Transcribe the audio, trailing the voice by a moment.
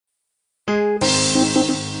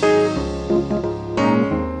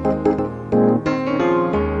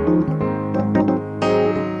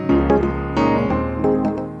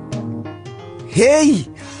Hey!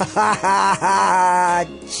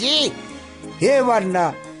 Che! Hey banna,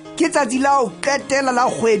 ke tsatsi la o qetela la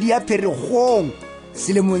kgwedi ya Pherekgong.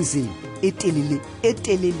 Selemong se etelele.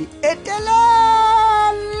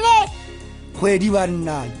 Kgwedi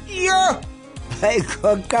banna. Yo! Hai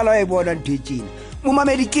kokala e bona ntwetjena.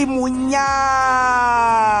 Momamedi ke Monyaka.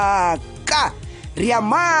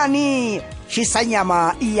 Riamani,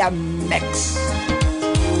 Shisanyama iya Max.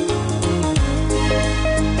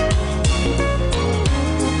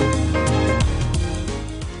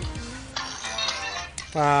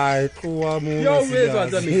 Ai, tloa mo. Yo wena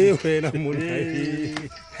wena monna.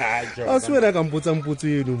 A swera ka mpotsa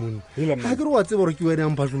eno monna. Ha ke re wa tseba gore ke wena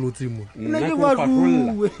mphatlolotse monna. Nna ke ba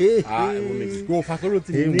tlu. Go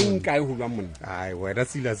fatlolotse neng kae ho ba monna. Ai, wena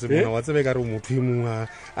sila se monna wa tsebe ka re motho e mongwe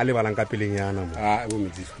a le balang ka pelenyana monna. Bo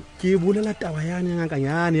metsisto. Ke bolela taba yane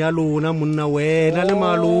ngakanyane ya lona monna wena le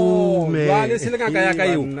malume. Ba le sele ka ya ka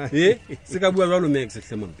eo. Se ka bua jwalo Max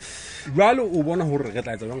hle monna. Jwalo o bona hore re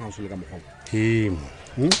tla etsa jwang ha o se le ka mokgwa.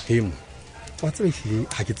 Hemo wa tsebe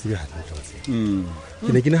ha ke tsebe hantle wa tsebe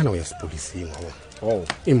ke ne ke nahana o ya sepolising wa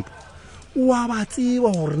empa wa ba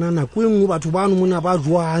tseba gore nako engwe batho bano mona ba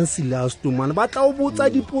jwang silastomane ba tla o botsa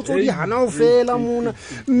dipotso di hana o fela mona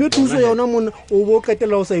mme thuso yona mona o bo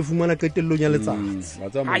qetella o sa ifumana qetellong ya letsatsi wa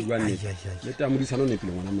tsama jwane le tamodisano ne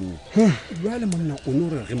pele ngwana monna jwale monna o no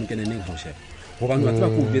re mo keneneng ha o sheba go ba nwa tseba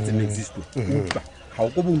go betse Mexisto utlwa ha o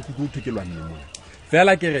go bontuthu thekelwa nne mona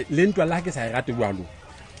fela ke re le ntwa la ke sa e rate jwalo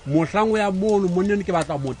mohlango ya mono monne ke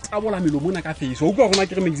batla mo tabola melo mona ka face o kwa gona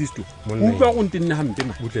ke re Mexisto o kwa go ntenne hampe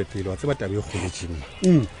ma butle pele wa tseba tabe e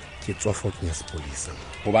kgoletseng ke tswa for ke ya sepolisa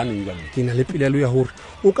go bana ngwa ke na le pelelo ya hore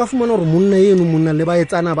o ka fumana hore monna eno monna le ba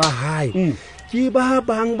etsana ba hae ke ba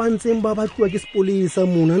bang ba ntseng ba batluwa ke sepolisa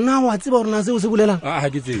mona na wa tseba hore na se o se bolela ha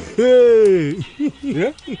ke tsebe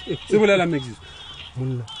se bolela Mexisto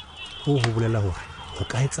monna ho bolela hore o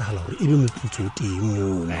ka etsahala hore ebe moputso teng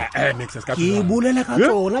mona ke bolela ka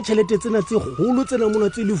tsona tšhelete tsena tse golo tsena mona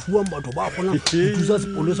tse lefuwang batho ba kgona go thusa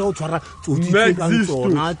sepolesa o tshwara tsotsi tse kang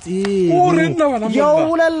tsona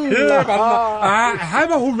ha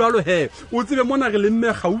ba go jwalo he o tsebe mona re le mme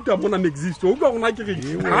gauta mona Mexisto o ka gona ke re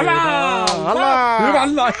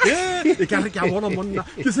e ka re ke a bona monna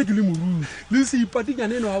ke se ke le morui le se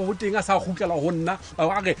ipatinyane eno ga go teng a sa gutlela go nna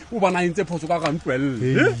a re o bana entse phoso ka ga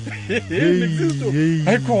ntwelle Mexisto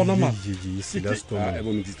ai kona ma silastomane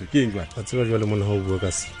bo Mexisto ke engwa a tseba jwale mona ha o bua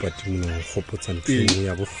ka sipati mona go gopotsa ntsheng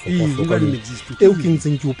ya bohlokwa e o ke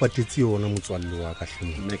ntseng ke o patetse yona motswalle wa ka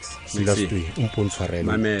hlemo silastoe o mpontshwarele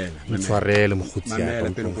motswarele mogotsi ya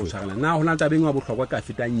ka na hona tabeng wa bohlokwa ka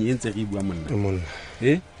fetang yentse re bua monna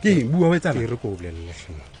ke bua wetsa re go bolella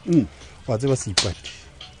hlemo wa tseba sipati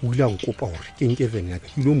o ile a nkopa gore ke nke vene ya ka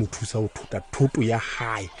ke lo mo thusa o thuta thoto ya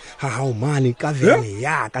hae ha o mane ka vene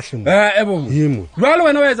ya ka hlemo hemo jwale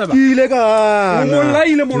wena wa etsa ba ile ka mo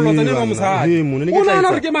laile mo lotane ba mosadi o nana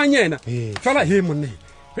re ke manyena fela hemo nne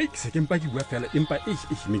ke se ke mpa ke bua fela empa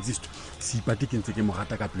Mexisto sipati ke ntse ke mo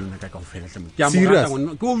rata ka pelona ka o fela hlemo ke a mo rata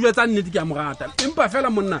gonna ke o jwetsa nnete ke a mo rata empa fela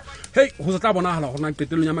monna go se tla bona hala gona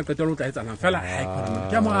qetelong ya maqetelo o tla etsana fela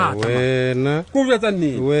ke a mo rata wena ko jwetsa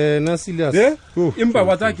nnete wena serious empa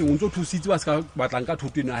wa tsa ke o ntse thusitse wa ska batlang ka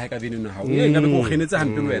thoto ena ha ka bene na ha o e ka be go kgenetse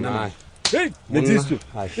hampe le wena Mexisto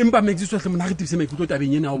empa Mexisto hle mona re tibise maikutlo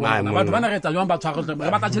tabeng ena o bona batho bana re etsa jwang ba tshware re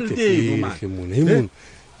batla tšhelete eno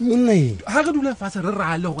monna ha re dula fatshe re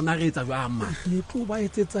rale gona re etsa jwang ma le tlo ba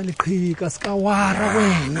etsetsa leqheka ska wara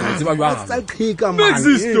wena tseba jwang tsa leqheka man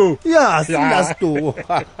Mexisto ya silasto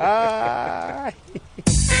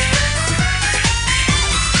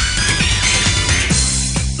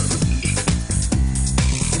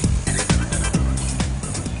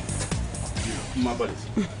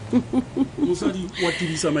mosadi wa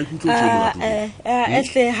tibisa maikutlo tšela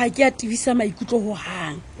ehle ha ke a tibisa maikutlo ho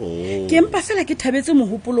hang ke empa fela ke thabetse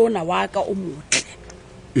mohopolo ona wa ka o motle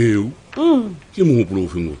ke mohopolo o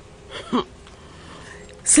fengwe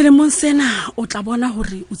selemong sena o tla bona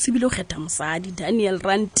hore o tsebile o kgetha mosadi Daniel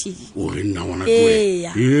Ranti o re nna ngwana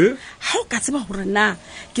twe ha o ka tseba hore na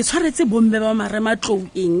ke tshwaretse bomme ba marematlou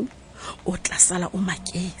eng o tla sala o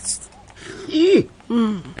maketse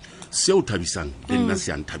se o thabisang le nna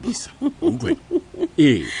se a nthabisa o utlwe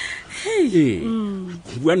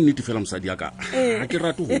bua nnete fela mosadi ya ka ga ke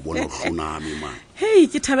rate go bona hloname ma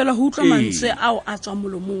ke thabela go utlwa mantswe ao a tswa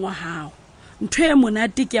molomong wa hao ntho e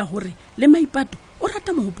monate ke ya hore le maipato o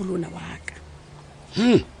rata mohopolona wa ka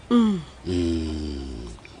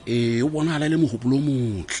o bonahala le mohopolo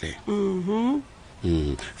motle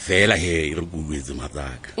fela he re buetse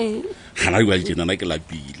matsaka gana di ba ditšenana ke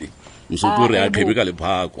lapile mosotho re a phebe ka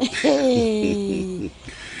lephako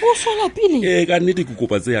o sola pele ka nnete ke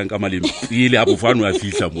kopa tse yang ka maleng pele a bofano a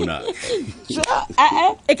fihla mona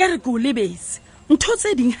e ka re ke o lebetse ntho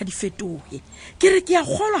tse ding ha di fetohe ke re ke ya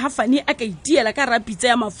kgolwa ha Fani a ka itiela ka rapitse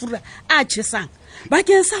ya mafura a tshesang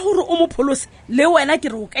bakeng sa hore o mo pholose le wena ke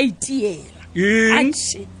re o ka itiela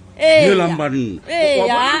atshi Yelamban.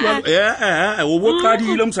 O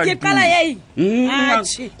boqadile mosadi. Ke qala yae.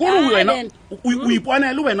 Ko wena o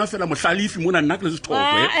ipona le wena fela mohlalifi mona nna ke le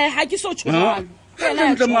sethokwe. Ha ke so tshwana.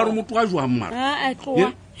 Wena ntle maro motho a jwang mara.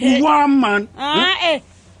 Tloa. Wa man.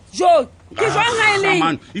 Jo, ke jwang ha ele.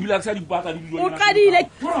 Man, ibila ka sa dipaka di bilona. O qadile.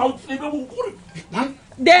 Ha o tsebe go gore.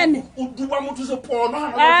 Den. O duba motho se pono.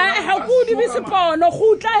 Ha go di be se pono,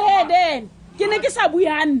 gutla he den. Ke ne ke sa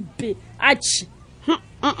bua mpe. Atshi.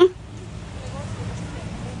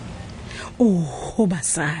 Oh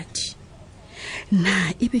basadi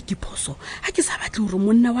na ebe ke phoso ha ke sa batle hore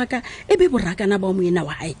monna wa ka ebe borakana ba moena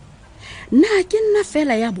wa hae na ke nna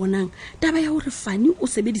fela ya bonang taba ya hore Fani o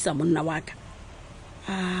sebedisa monna wa ka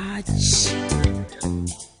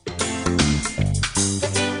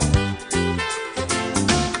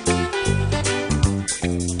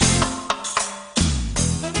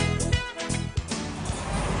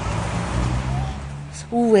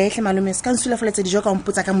Hle malome se ka nsula foletse dijo ka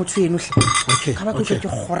mpotsa ka motho eno hle. Okay. Ka ba ke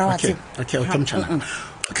gora wa tse. Okay, mtshana.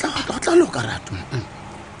 O tla lo karato.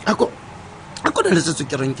 Ako le tsetso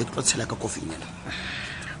ke reng ke tlo tshela ka kofi nyana.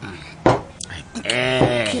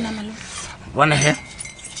 Ke na malome. Bona he.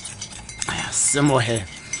 Aya semo he.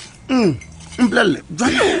 Mblele,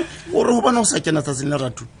 jwale o re ho bana o sa kena tsa tsene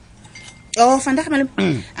ratu. Oh, fanda ka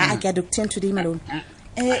malome. A ke a doctor today malome.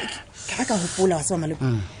 Ka ka hopola wa sa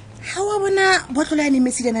malome. Ha wa bona botlola ne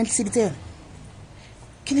mesile nang tliseditse yona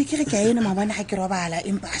ke ne ke re ke a ena mabana ha ke robala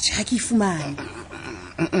empa ha ke ifumane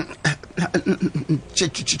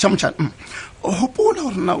Chamchan hopola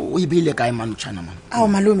hore na o ibile kae man tshana man ao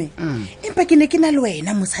malome empa ke ne ke na le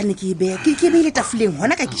wena motshane ke be ile tafuleng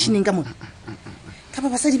hona ka kitcheneng ka mona ka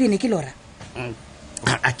ba basadi bene ke lora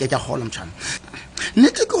a ke ka hola mtshana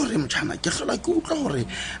nete ke hore mtshana ke hlola ke utlwa hore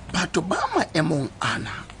batho ba maemong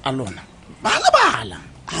ana a lona bala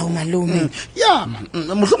ao malome ya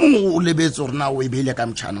mohlomong o lebetse hore na o ibile ka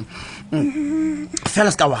mtshana fela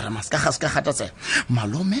ska wara maska ga gata tse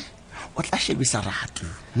malome o tla shebisa ratu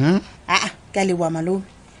ka lewa malome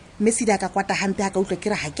mesida ka kwata hampe ha ka utlwa ke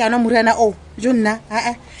re ha ke ana moriana o jonna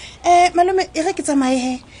malome e re ke tsamaye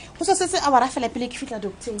he go sa setse a wara fela pele ke fitla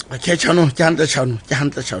doctor ke tshano ke hantle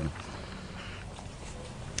tshano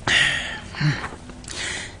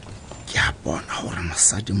ke a bona hore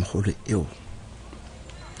mosadi mogolo eo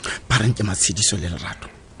ba reng ke matshediso le lerato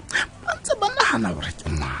ba ntse ba nagana gore ke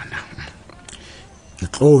ngwana ke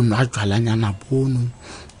tlo nwa jwalanyana bono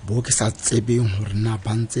bo ke sa tsebeng hore na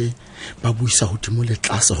ba ntse ba buisa hodimo le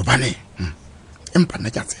tlase hobane empa nna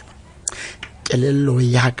ke a tseba kelello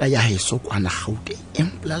ya ka ya heso kwana gaude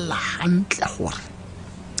emplela hantle gore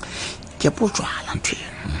ke bojwala ntwe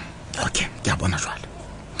okay ke a bona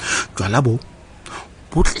jwala bo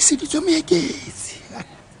tliseditswe moeketsi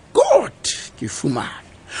god ke fumane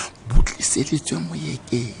botliseditswe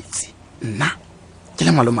moeketsi nna ke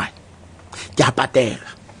le malomane ke a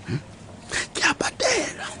patelwa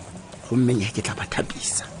go mmenya ke tla ba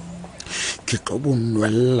thabisa ke tlo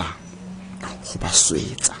bonwella go ba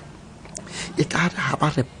swetsa e ka re ha ba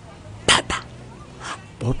re papa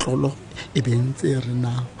botlolo e bentse re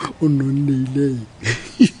na o nonnile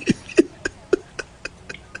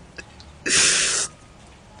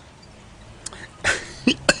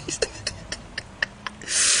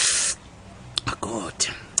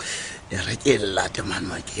ke late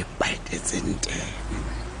manwa ke paetetsente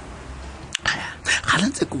ga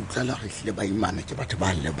ntse ke utlwala re hlile ba imana ke batho ba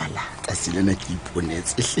le bala ka silena ke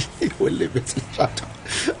iponetse o lebetse tshata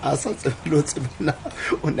a sa tselo tsebana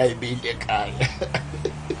o na ibile kae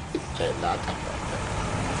ke lata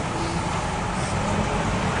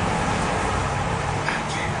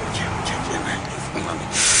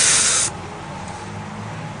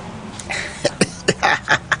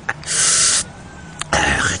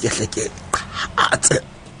ke atse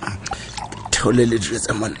thole le dilo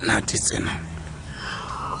tsa monate tsena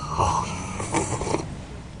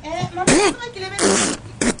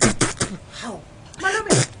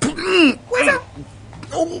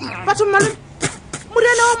batho malome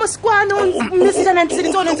moriana wa mosikwane mmesida nang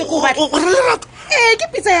tliseditse o ntse ko o batla ke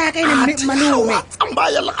pizza ya ka ene malome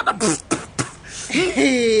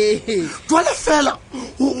jwale fela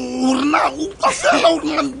gore na o fela o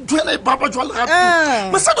nna ntwena e baba jwale gape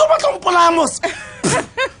mosadi o batla mpolaya mose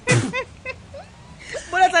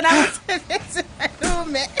bolatsana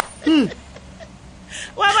malome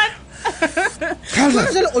wa ba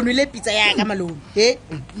jalo o nwele pizza ya ka malome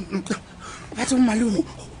batho malome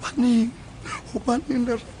gobaneng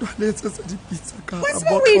Lerato a le etsetsa dipitsa ka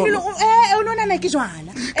o nonana ke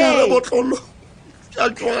jwana ka botlolo ke a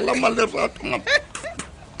tloela Malerato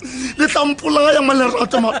le tlampola ya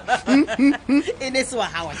Malerato e ne se wa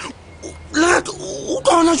hawa Lerato o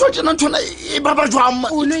tona jwa tjena ntona e baba jwang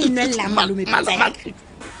o no inwella malome pizza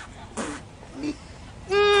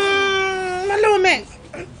malome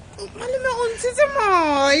o ntshitse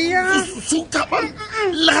moya suta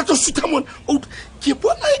Lerato suta mona ke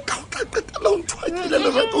bona e ka o tla qetela o nthwakile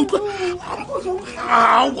Lerato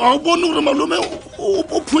a o bone gore malome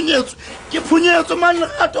o phunyetswe ke phunyetswe man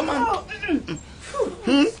Lerato man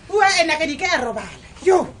bua ena ka di ka robala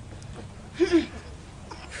yo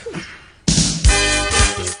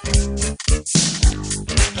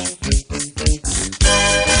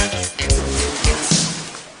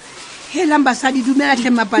helang basadi dumela hle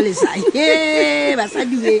Mapalesa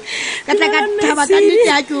basadi we ka tla ka thaba ka nnete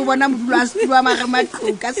ya ke o bona modulo a setulo wa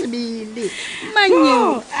Marematlou ka sebele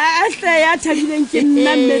Manyo a hle ya thabileng ke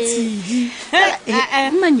nna Mmetshidi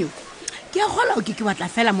Manyo ke a gola o ke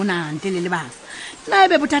batla fela mona ntle le bana na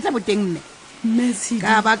ebe bothata boteng mme Mmetshidi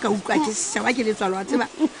ka ba ka utlwa ke seshaba ke letswalo wa tseba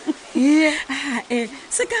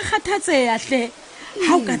se ka kgathatseya hle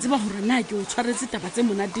ha o ka tseba hore na ke o tshwaretse taba tse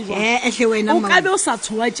monate jwang ehle wena o ka be o sa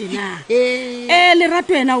tshoa tjena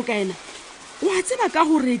Lerato ena o ka ena wa tseba ka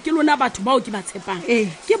hore ke lona batho bao ke ba tshepang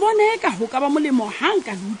ke bone ka ho ka ba molemo hang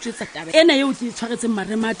ka le utswetsa taba ena eo ke tshwaretseng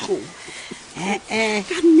Marematlou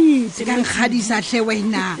ka nnete ka nkgadisa hle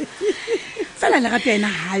wena fela Lerato ena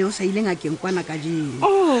hayo sa ile ngakeng kwana ka jeno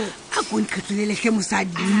a go nkgetholele hle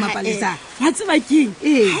mosadi Mapalesa wa tseba keng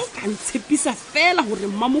ha o ka ntshepisa fela hore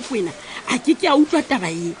Mmamokwena a ke a utlwa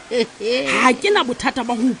taba e ha ke na bothata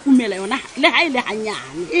ba ho kumela yona le ha ile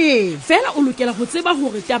hanyane fela o lokela go tseba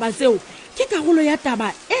hore taba tseo ke karolo ya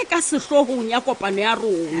taba e ka sehlohong ya kopano ya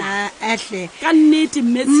rona ehle ka nnete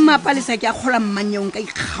Mapalesa ke a kgola mmanyong ka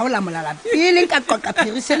ikgaola molala pele ka qoqa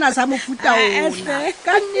phiri sena sa mofuta ona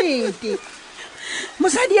ka nnete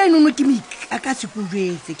mosadi ya enono ke mika ka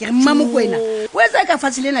sekujetse ke re Mmamokwena o etsa ka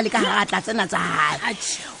fatshe lena le ka haratla tsena tsa hae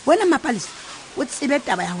wena Mapalesa o tsebe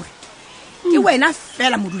taba ya hore ke wena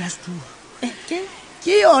fela modula setulo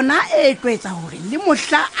ke yona e tloetsa hore le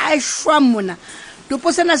mohla a shwang mona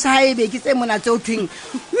topo sena sa haebe ke tse mona tse o thweng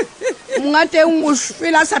mongateng o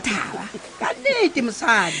shwela sa thaba ka nnete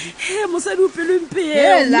mosadi o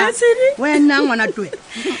pelwempela wena ngwana twe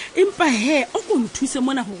empa o ko nthuse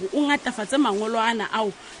mona hore o ngatafatse mangolo ana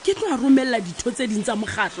ao ke tlo a romella ditho tse ding tsa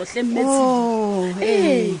mokgatlo hle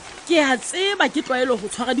Mmetshidi ke a tseba ke tlwaelo go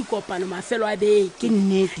tshwara dikopano mafelo a beke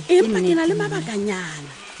empa ke na le mabakanyana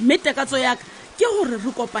mme tekatso yaka ke hore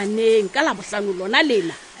re kopaneng ka la bohlano lona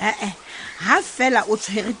lena ha fela o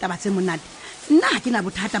tshwere taba tse monate nna ke na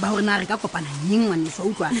bothata ba hore na re ka kopana nyeng ngwaneso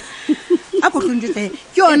utlwa a go tlonjetse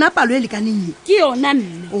ke yona palo e lekaneng ke yona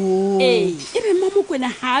mme ebe Mmamokwena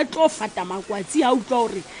ha a tlo fata makwatsi a utlwa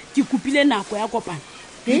hore ke kupile nako ya kopana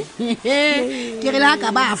ke re la ka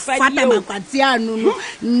ba fata makwatsi anono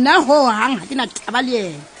nna ho hang ha ke na taba le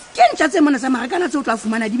yena ke ntja tse mona tsa marekana tse o tla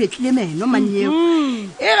fumana di betlile meno manyeo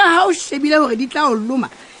e re ha o shebile hore di tla o loma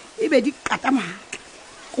ebe di qata maaka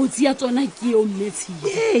kotsi ya tsona ke yo Mmetshidi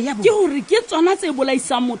ke hore ke tsona tse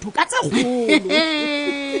bolaisang motho ka tse kgolo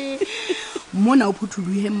mona o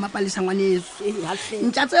phuthuluhe Mapalesa ngwaneso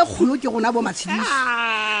ntja tse kgolo ke rona bo Matshidiso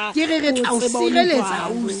ke re tla o sireletsa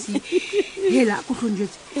ausi hela go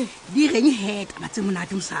tlonjetse di reng taba tse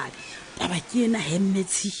monate mosadi taba ke ena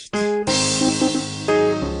Mmetshidi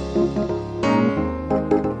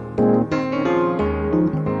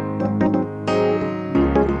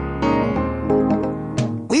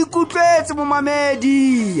ikutlwetse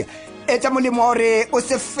momamedi etsa molemo hore o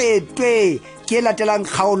se fetwe ke latelang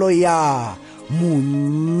kgaolo ya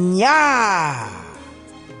Monyaka.